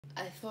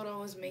I thought I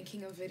was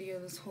making a video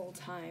this whole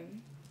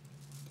time,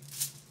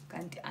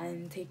 and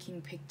I'm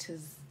taking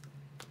pictures,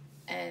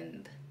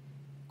 and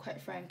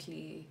quite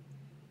frankly,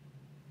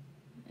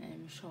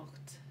 I'm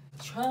shocked.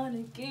 Trying to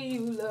give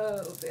you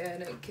love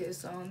and a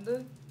kiss on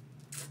the...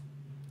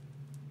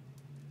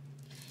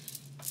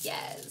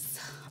 Yes,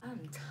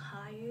 I'm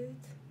tired.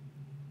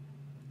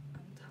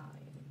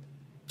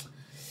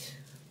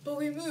 But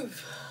we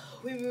move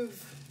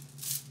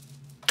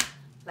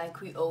like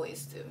we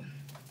always do.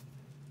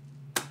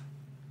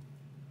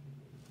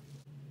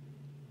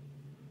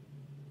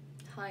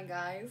 Hi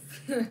guys.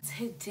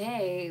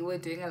 Today we're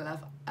doing a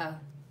love I'm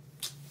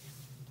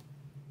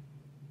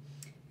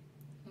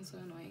so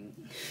annoying.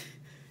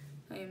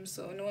 I am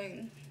so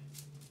annoying.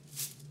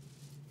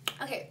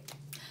 Okay.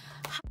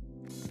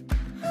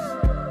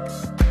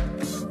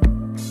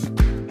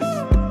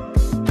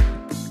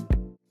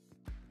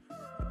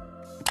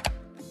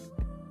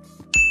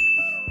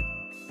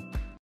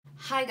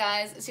 Hi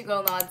guys, it's your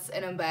girl Nots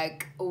and I'm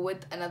back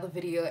with another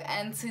video,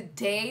 and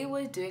today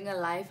we're doing a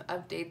life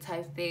update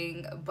type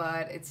thing,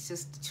 but it's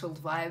just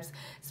chilled vibes.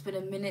 It's been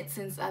a minute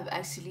since I've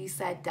actually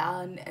sat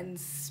down and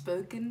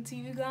spoken to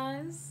you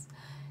guys.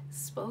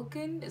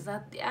 Spoken? Is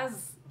that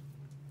as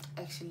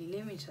actually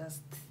let me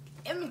just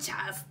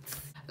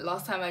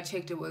last time I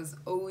checked it was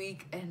a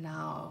week, and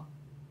now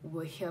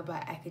we're here by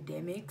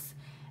academics,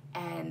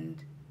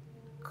 and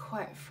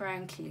quite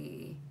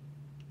frankly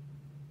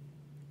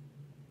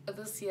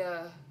this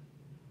year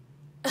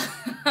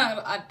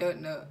I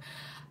don't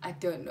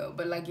know,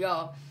 but like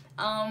y'all,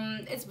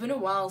 it's been a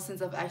while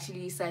since I've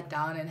actually sat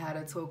down and had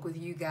a talk with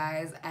you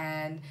guys,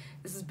 and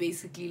this is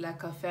basically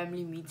like a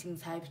family meeting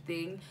type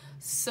thing.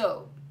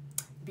 So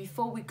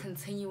before we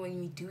continue, when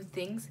we do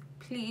things,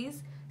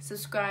 please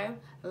subscribe,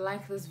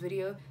 like this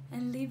video,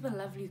 and leave a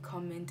lovely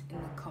comment in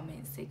the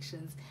comment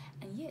sections.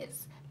 And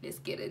yes, let's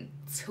get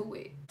into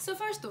it. So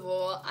first of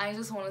all, I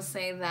just want to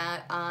say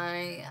that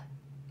I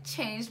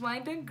changed my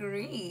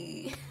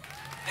degree.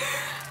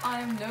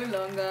 I'm no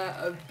longer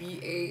a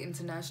BA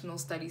International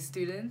Studies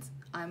student.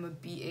 I'm a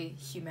BA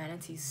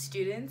Humanities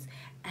student,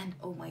 and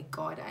oh my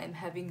god, I am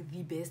having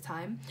the best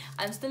time.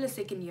 I'm still a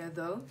second year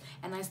though,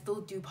 and I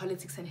still do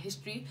politics and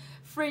history.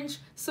 French,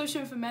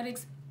 social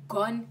informatics,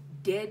 gone,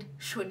 dead,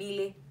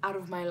 shonile, out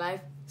of my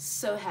life.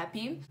 So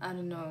happy. I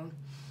don't know,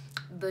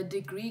 the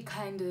degree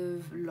kind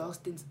of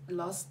lost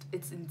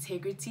its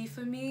integrity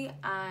for me.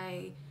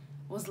 I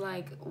was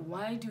like,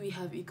 why do we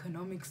have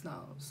economics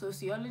now?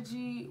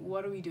 Sociology,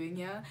 what are we doing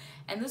here?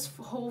 And this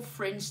whole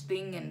French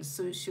thing and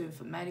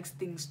socio-informatics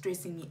thing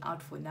stressing me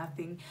out for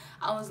nothing.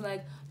 I was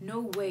like, no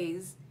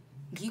ways,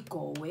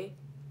 ngikowe,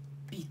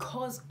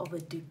 because of a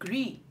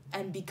degree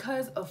and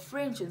because of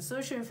French and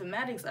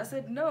socio-informatics. I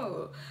said,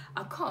 no,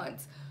 I can't.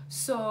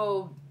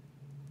 So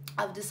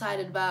I've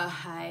decided,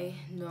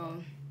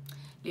 no,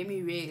 let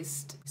me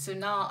rest. So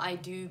now I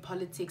do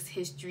politics,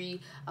 history,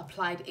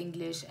 applied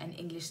English, and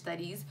English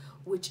studies,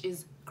 which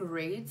is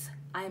great.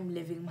 I'm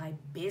living my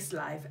best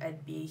life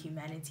at BA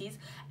Humanities,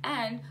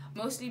 and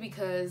mostly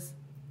because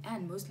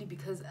I'm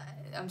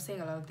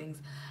saying a lot of things.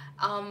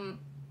 I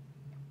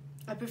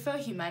prefer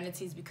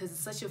humanities because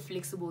it's such a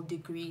flexible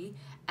degree,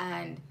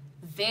 and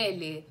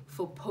vele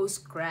for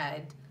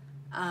post-grad,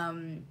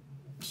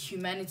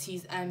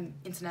 humanities and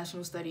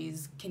international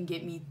studies can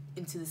get me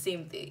into the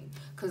same thing,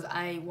 because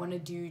I want to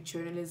do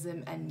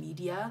journalism and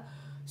media.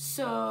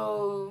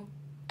 So,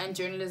 and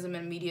journalism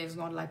and media is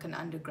not like an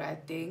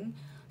undergrad thing,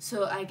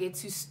 so I get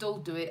to still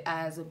do it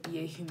as a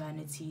BA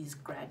Humanities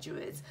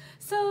graduate.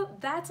 So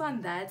that's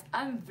on that.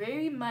 I'm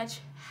very much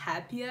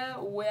happier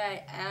where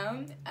I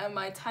am, and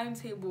my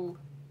timetable,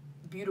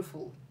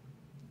 beautiful,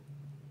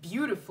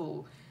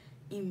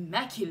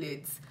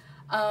 immaculate.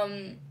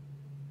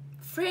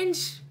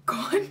 French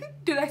gone.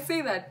 Did I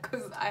say that?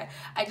 Because I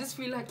just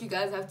feel like you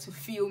guys have to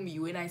feel me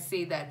when I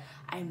say that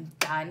I'm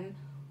done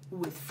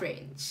with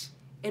French.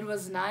 It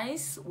was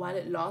nice while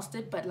it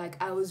lasted, but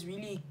like I was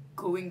really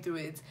going through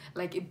it.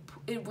 Like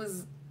it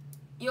was,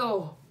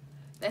 yo,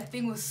 that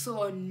thing was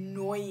so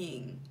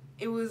annoying.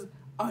 It was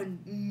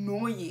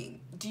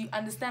annoying. Do you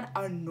understand?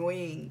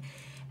 Annoying.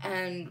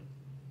 And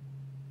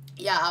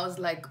yeah, I was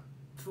like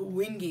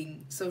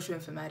winging social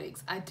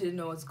informatics. I didn't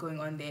know what's going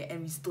on there,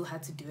 and we still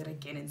had to do it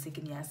again in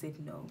second year. I said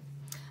no.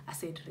 I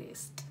said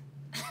rest.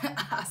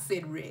 I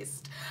said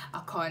rest. I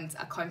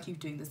can't keep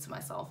doing this to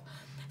myself.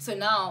 So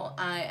now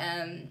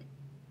I'm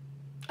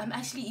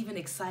actually even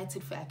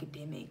excited for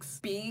academics.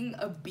 Being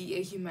a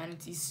BA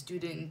Humanities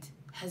student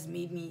has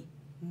made me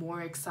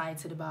more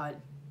excited about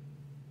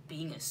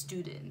being a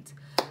student,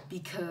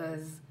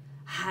 because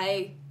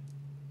I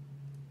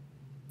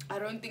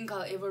don't think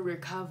I'll ever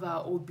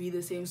recover or be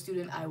the same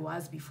student I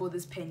was before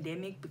this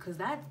pandemic, because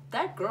that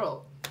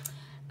girl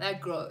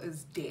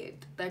is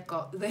dead. That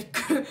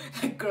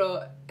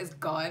girl is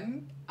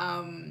gone.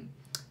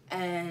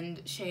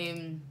 And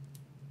shame.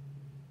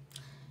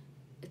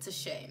 It's a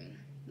shame.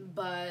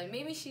 But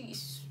maybe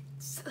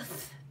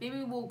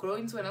maybe we'll grow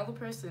into another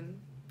person.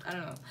 I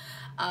don't know.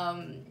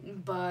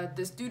 But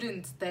the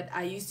student that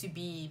I used to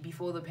be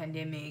before the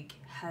pandemic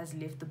has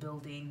left the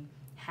building,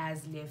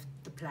 has left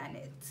the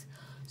planet.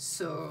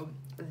 So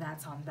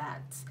that's on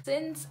that.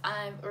 Since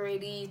I've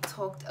already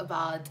talked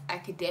about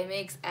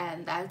academics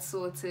and that's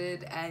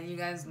sorted, and you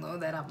guys know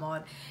that I'm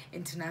not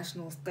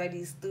international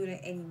studies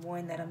student anymore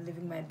and that I'm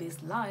living my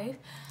best life,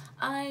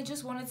 I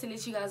just wanted to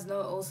let you guys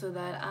know also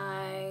that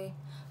I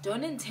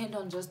don't intend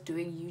on just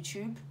doing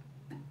YouTube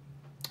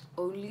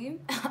only.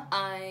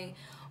 I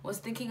was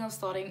thinking of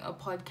starting a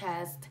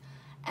podcast,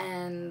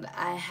 and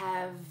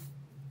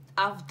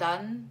I've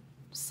done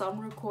some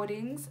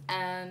recordings,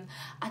 and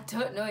I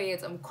don't know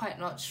yet. I'm quite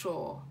not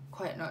sure.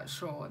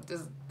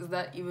 Is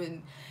that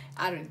even,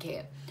 I don't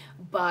care.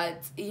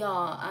 But yeah,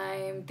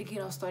 I'm thinking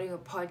of starting a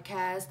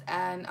podcast,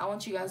 and I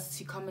want you guys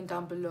to comment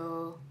down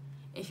below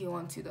if you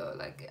want to, though,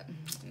 like,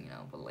 you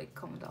know, but like,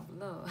 comment down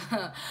below.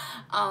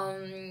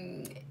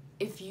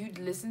 If you'd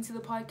listen to the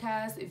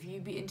podcast, if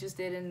you'd be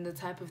interested in the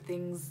type of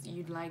things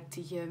you'd like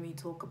to hear me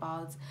talk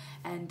about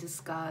and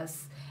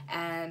discuss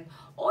and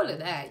all of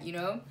that, you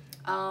know,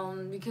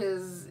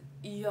 because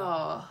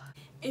yeah,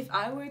 if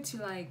I were to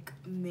like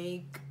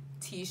make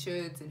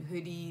t-shirts and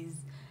hoodies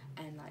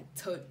and like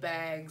tote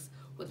bags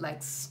with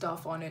like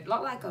stuff on it,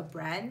 not like a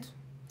brand,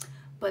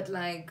 but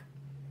like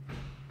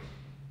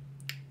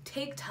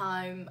take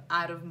time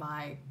out of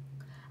my,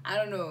 I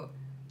don't know,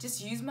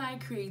 just use my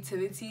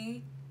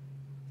creativity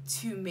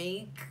to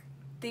make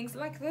things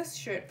like this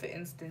shirt, for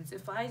instance.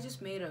 If I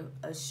just made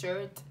a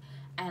shirt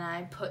and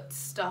I put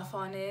stuff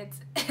on it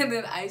and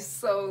then I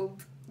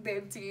sold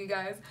them to you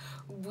guys,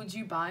 would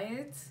you buy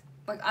it?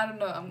 Like, I don't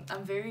know,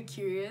 I'm very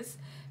curious,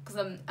 because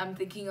I'm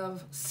thinking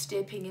of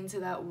stepping into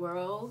that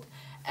world,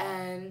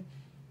 and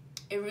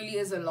it really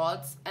is a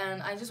lot,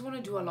 and I just want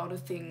to do a lot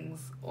of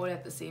things all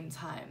at the same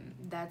time.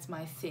 That's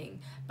my thing,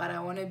 but I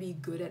want to be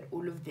good at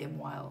all of them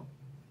while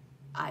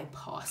I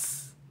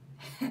pass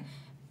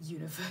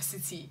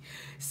university.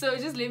 So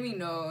just let me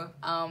know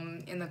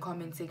in the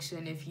comment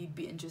section if you'd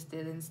be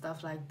interested in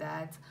stuff like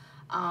that.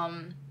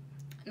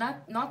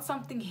 Not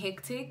something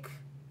hectic,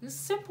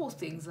 just simple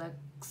things, like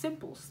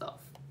simple stuff,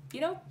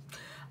 you know.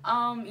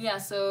 Yeah,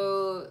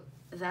 so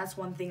that's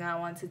one thing I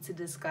wanted to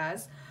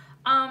discuss.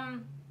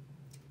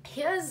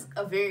 Here's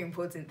a very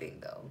important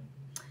thing though.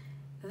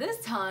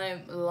 This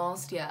time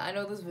last year, I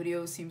know this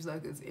video seems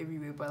like it's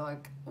everywhere, but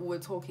like, we're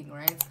talking,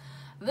 right?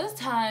 This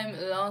time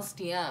last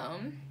year,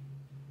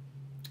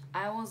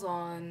 I was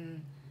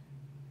on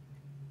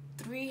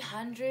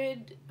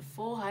 300,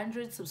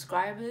 400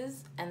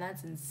 subscribers, and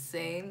that's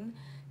insane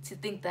to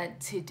think that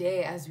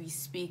today as we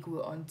speak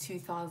we're on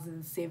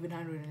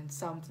 2,700 and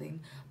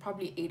something,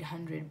 probably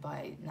 800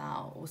 by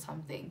now or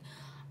something.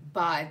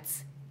 But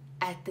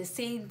at the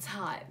same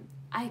time,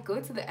 I go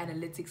to the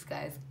analytics,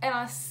 guys, and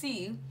I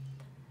see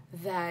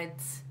that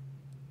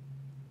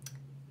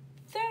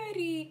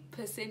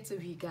 30%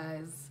 of you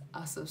guys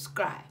are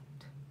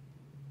subscribed,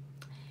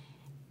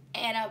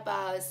 and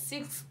about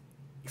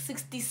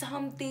 60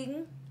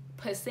 something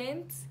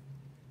percent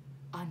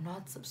are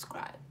not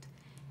subscribed.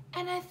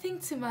 And I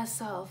think to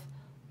myself,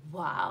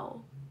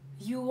 wow,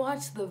 you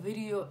watch the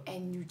video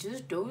and you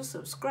just don't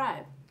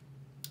subscribe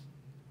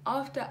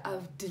after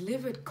I've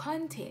delivered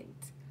content.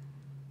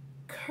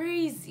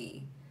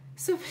 Crazy.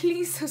 So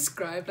please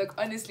subscribe. Like,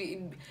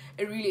 honestly,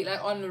 it really,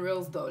 like, on the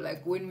reels though,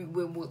 like when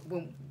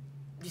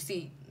you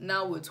see,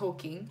 now we're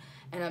talking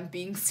and I'm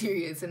being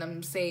serious and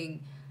I'm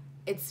saying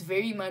it's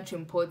very much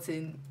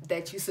important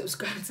that you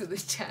subscribe to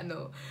this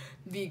channel,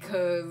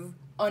 because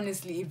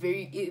honestly,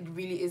 it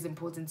really is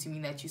important to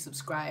me that you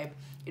subscribe.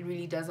 It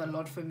really does a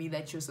lot for me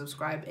that you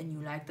subscribe and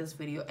you like this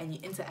video and you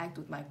interact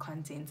with my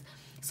content,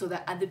 so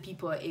that other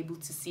people are able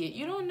to see it.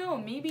 You don't know,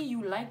 maybe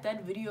you like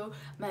that video,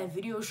 my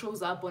video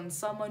shows up on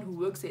someone who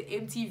works at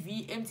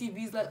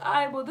MTV's like,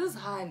 well, this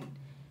Han,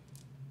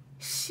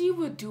 she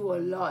would do a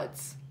lot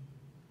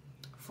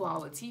for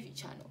our TV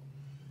channel,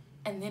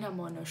 and then I'm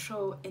on a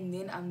show and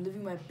then I'm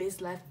living my best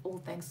life all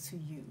thanks to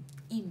you.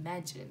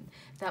 Imagine,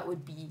 that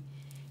would be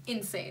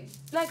insane.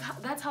 Like,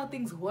 that's how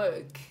things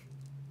work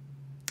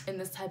in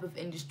this type of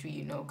industry,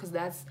 you know, because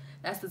that's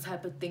the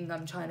type of thing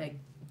I'm trying to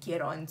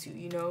get onto,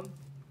 you know.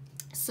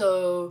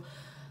 So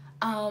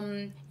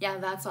yeah,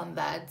 that's on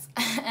that.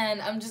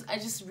 And I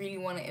just really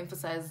want to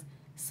emphasize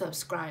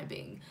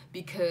subscribing,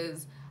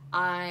 because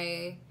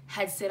I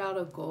had set out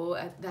a goal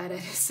that at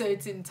a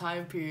certain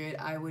time period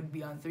I would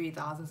be on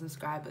 3,000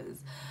 subscribers,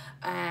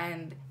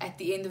 and at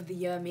the end of the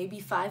year maybe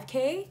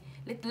 5k.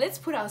 Let's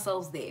put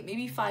ourselves there,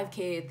 maybe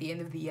 5k at the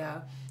end of the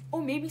year,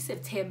 or maybe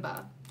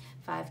September.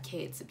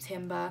 5k in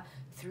September,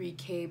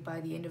 3k by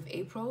the end of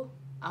April.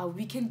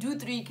 We can do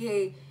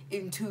 3k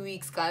in 2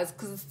 weeks, guys,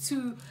 because it's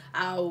too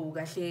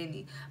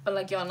but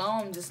like, y'all, now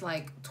I'm just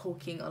like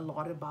talking a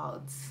lot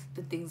about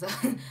the things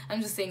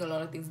I'm just saying a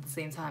lot of things at the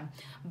same time.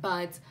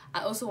 But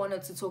I also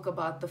wanted to talk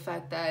about the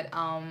fact that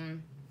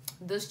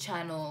this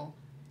channel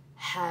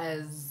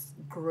has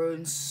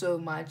grown so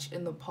much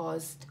in the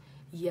past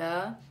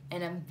year,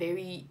 and I'm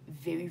very,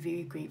 very,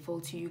 very grateful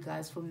to you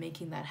guys for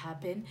making that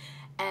happen.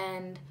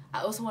 And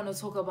I also want to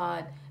talk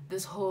about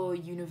this whole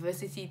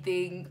university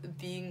thing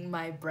being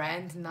my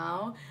brand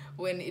now,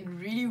 when it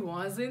really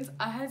wasn't.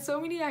 I had so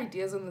many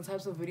ideas on the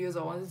types of videos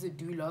I wanted to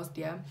do last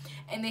year,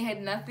 and they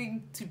had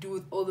nothing to do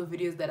with all the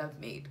videos that I've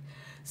made.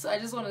 So I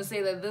just want to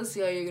say that this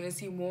year you're going to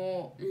see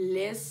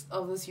less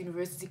of this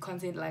university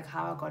content, like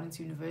how I got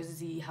into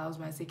university, how's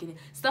my second year,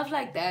 stuff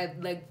like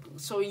that, like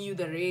showing you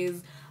the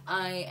raise.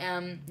 I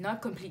am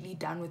not completely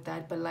done with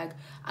that, but like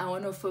I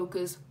want to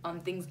focus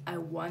on things I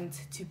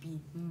want to be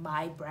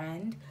my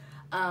brand.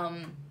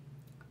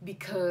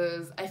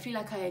 Because I feel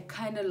like I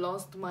kind of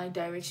lost my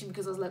direction,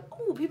 because I was like,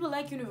 oh, people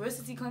like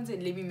university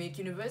content, let me make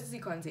university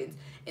content.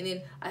 And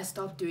then I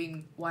stopped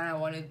doing what I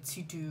wanted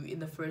to do in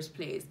the first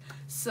place.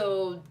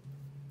 So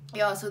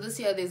yeah, so this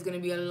year there's gonna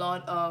be a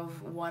lot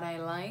of what I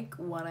like,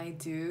 what I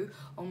do.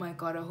 Oh my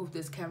god, I hope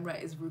this camera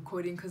is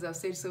recording, because I've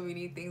said so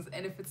many things,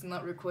 and if it's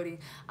not recording,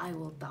 I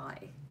will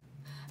die.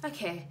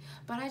 Okay,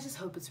 but I just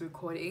hope it's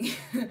recording.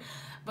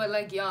 But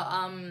like,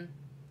 yeah,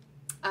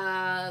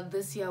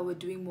 this year we're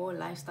doing more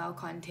lifestyle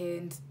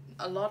content.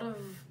 A lot of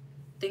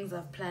things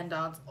I've planned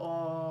out,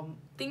 or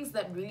things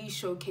that really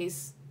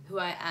showcase who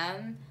I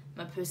am,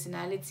 my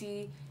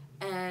personality,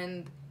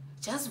 and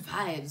just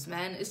vibes,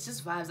 man. It's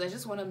just vibes. I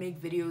just want to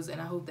make videos, and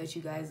I hope that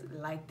you guys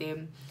like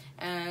them.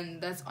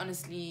 And that's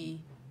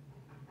honestly,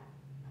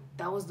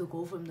 that was the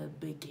goal from the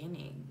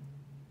beginning,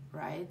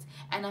 right?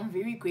 And I'm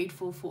very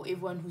grateful for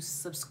everyone who's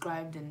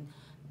subscribed and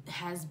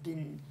has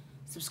been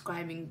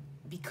subscribing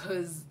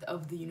because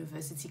of the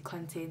university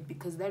content,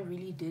 because that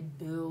really did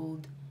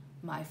build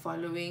my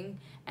following,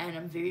 and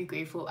I'm very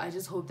grateful. I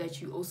just hope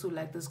that you also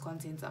like this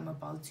content I'm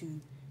about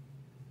to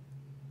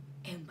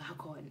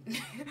embark on.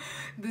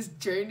 This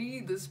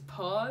journey, this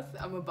path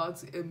I'm about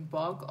to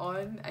embark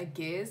on, I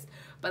guess.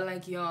 But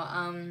like,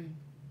 yeah,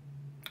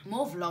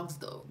 more vlogs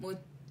though, more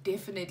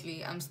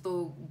definitely. I'm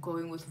still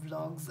going with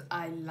vlogs.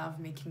 I love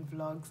making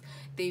vlogs.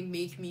 They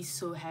make me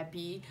so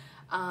happy.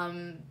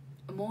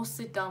 More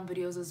sit down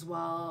videos as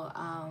well.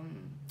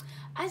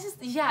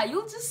 Yeah,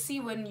 you'll just see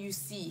when you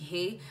see,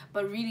 hey.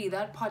 But really,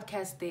 that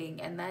podcast thing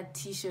and that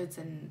t-shirts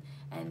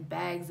and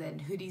bags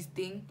and hoodies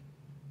thing,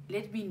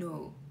 let me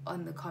know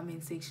on the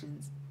comment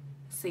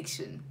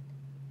section,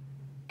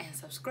 and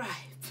subscribe.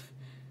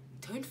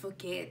 Don't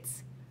forget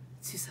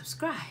to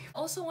subscribe.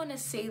 Also want to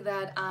say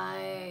that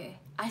I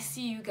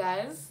see you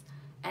guys,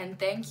 and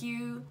thank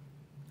you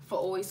for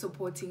always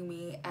supporting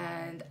me.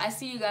 And I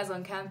see you guys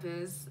on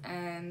campus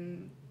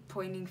and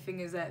pointing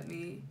fingers at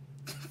me,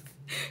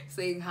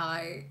 saying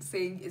hi,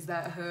 saying, is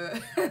that her?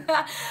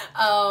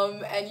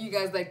 And you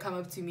guys like come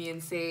up to me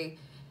and say,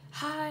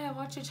 hi, I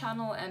watch your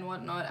channel and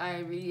whatnot. I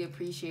really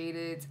appreciate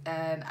it,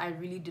 and I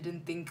really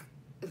didn't think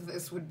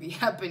this would be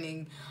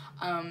happening.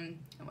 Oh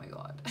my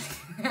god.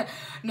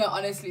 No,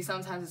 honestly,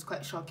 sometimes it's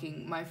quite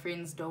shocking. My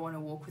friends don't want to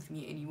walk with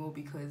me anymore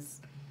because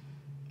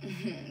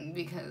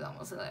I'm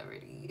a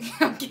celebrity.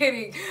 I'm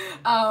kidding.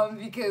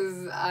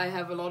 Because I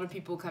have a lot of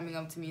people coming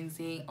up to me and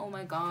saying, oh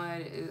my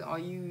god, are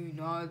you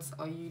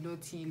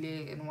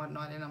Nothile and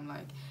whatnot, and I'm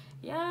like,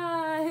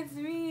 yeah, it's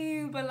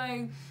me. But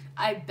like,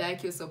 I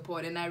back your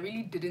support, and I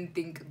really didn't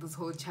think this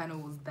whole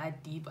channel was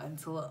that deep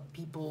until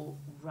people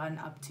run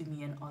up to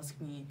me and ask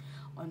me,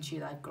 aren't you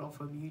that girl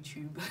from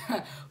YouTube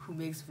who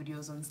makes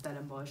videos on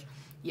Stellenbosch?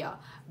 Yeah,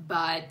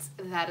 but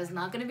that is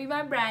not gonna be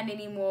my brand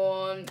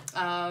anymore.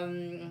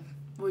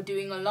 We're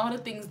doing a lot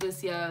of things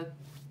this year,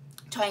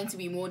 trying to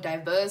be more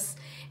diverse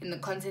in the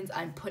content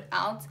I put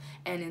out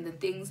and in the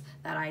things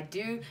that I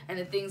do and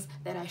the things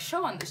that I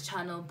show on this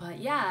channel. But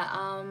yeah,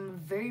 I'm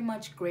very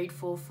much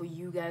grateful for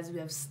you guys who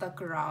have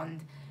stuck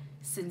around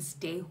since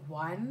day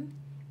one,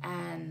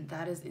 and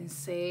that is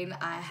insane.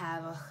 I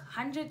have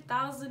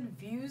 100,000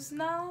 views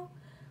now,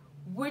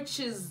 which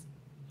is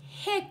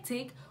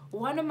hectic.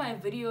 One of my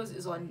videos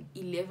is on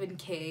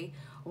 11k,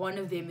 one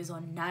of them is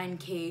on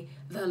 9k.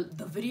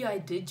 The video I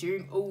did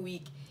during O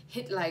week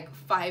hit like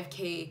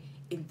 5k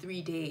in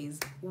 3 days,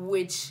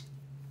 which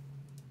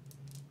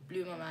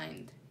blew my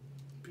mind.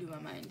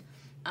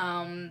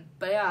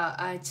 But yeah,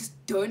 I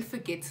just don't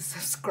forget to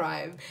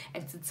subscribe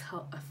and to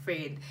tell a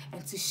friend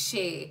and to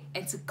share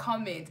and to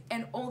comment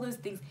and all those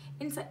things.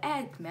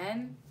 Interact,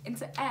 man,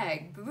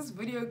 interact. This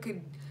video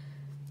could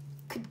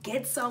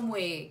get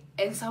somewhere,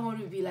 and someone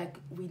would be like,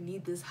 we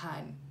need this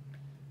hand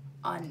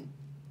on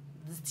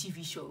this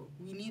TV show,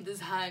 we need this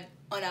hand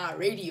on our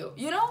radio,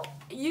 you know.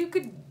 You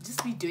could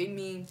just be doing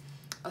me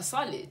a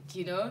solid,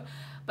 you know.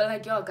 But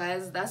like, yo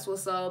guys, that's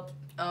what's up.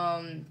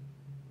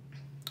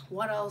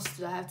 What else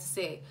do I have to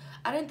say?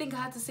 I don't think I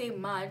had to say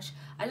much.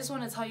 I just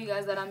want to tell you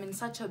guys that I'm in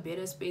such a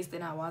better space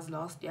than I was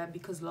last year,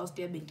 because last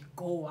year been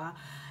Goa.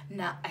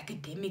 Now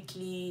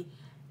academically,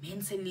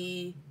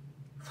 mentally,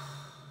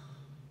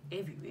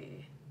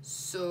 everywhere.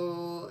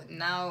 So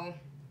now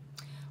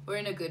we're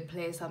in a good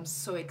place. I'm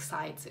so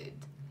excited.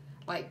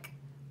 Like,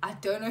 I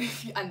don't know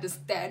if you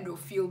understand or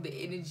feel the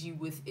energy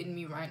within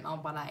me right now,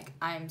 but like,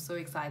 I am so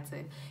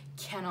excited.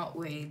 Cannot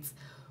wait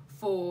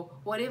for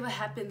whatever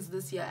happens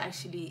this year.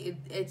 Actually,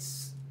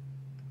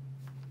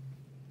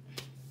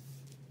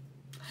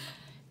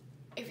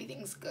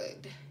 everything's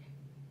good.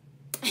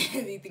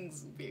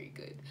 Everything's very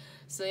good.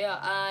 So yeah,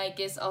 I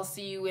guess I'll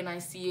see you when I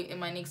see you in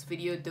my next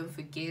video. Don't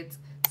forget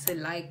to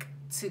like,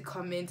 to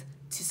comment,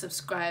 to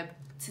subscribe,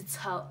 to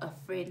tell a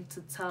friend,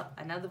 to tell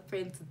another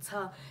friend, to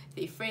tell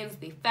their friends,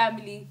 their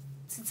family,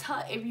 to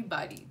tell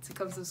everybody to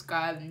come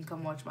subscribe and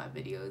come watch my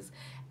videos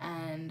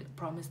and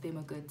promise them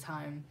a good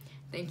time.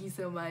 Thank you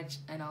so much,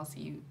 and I'll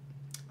see you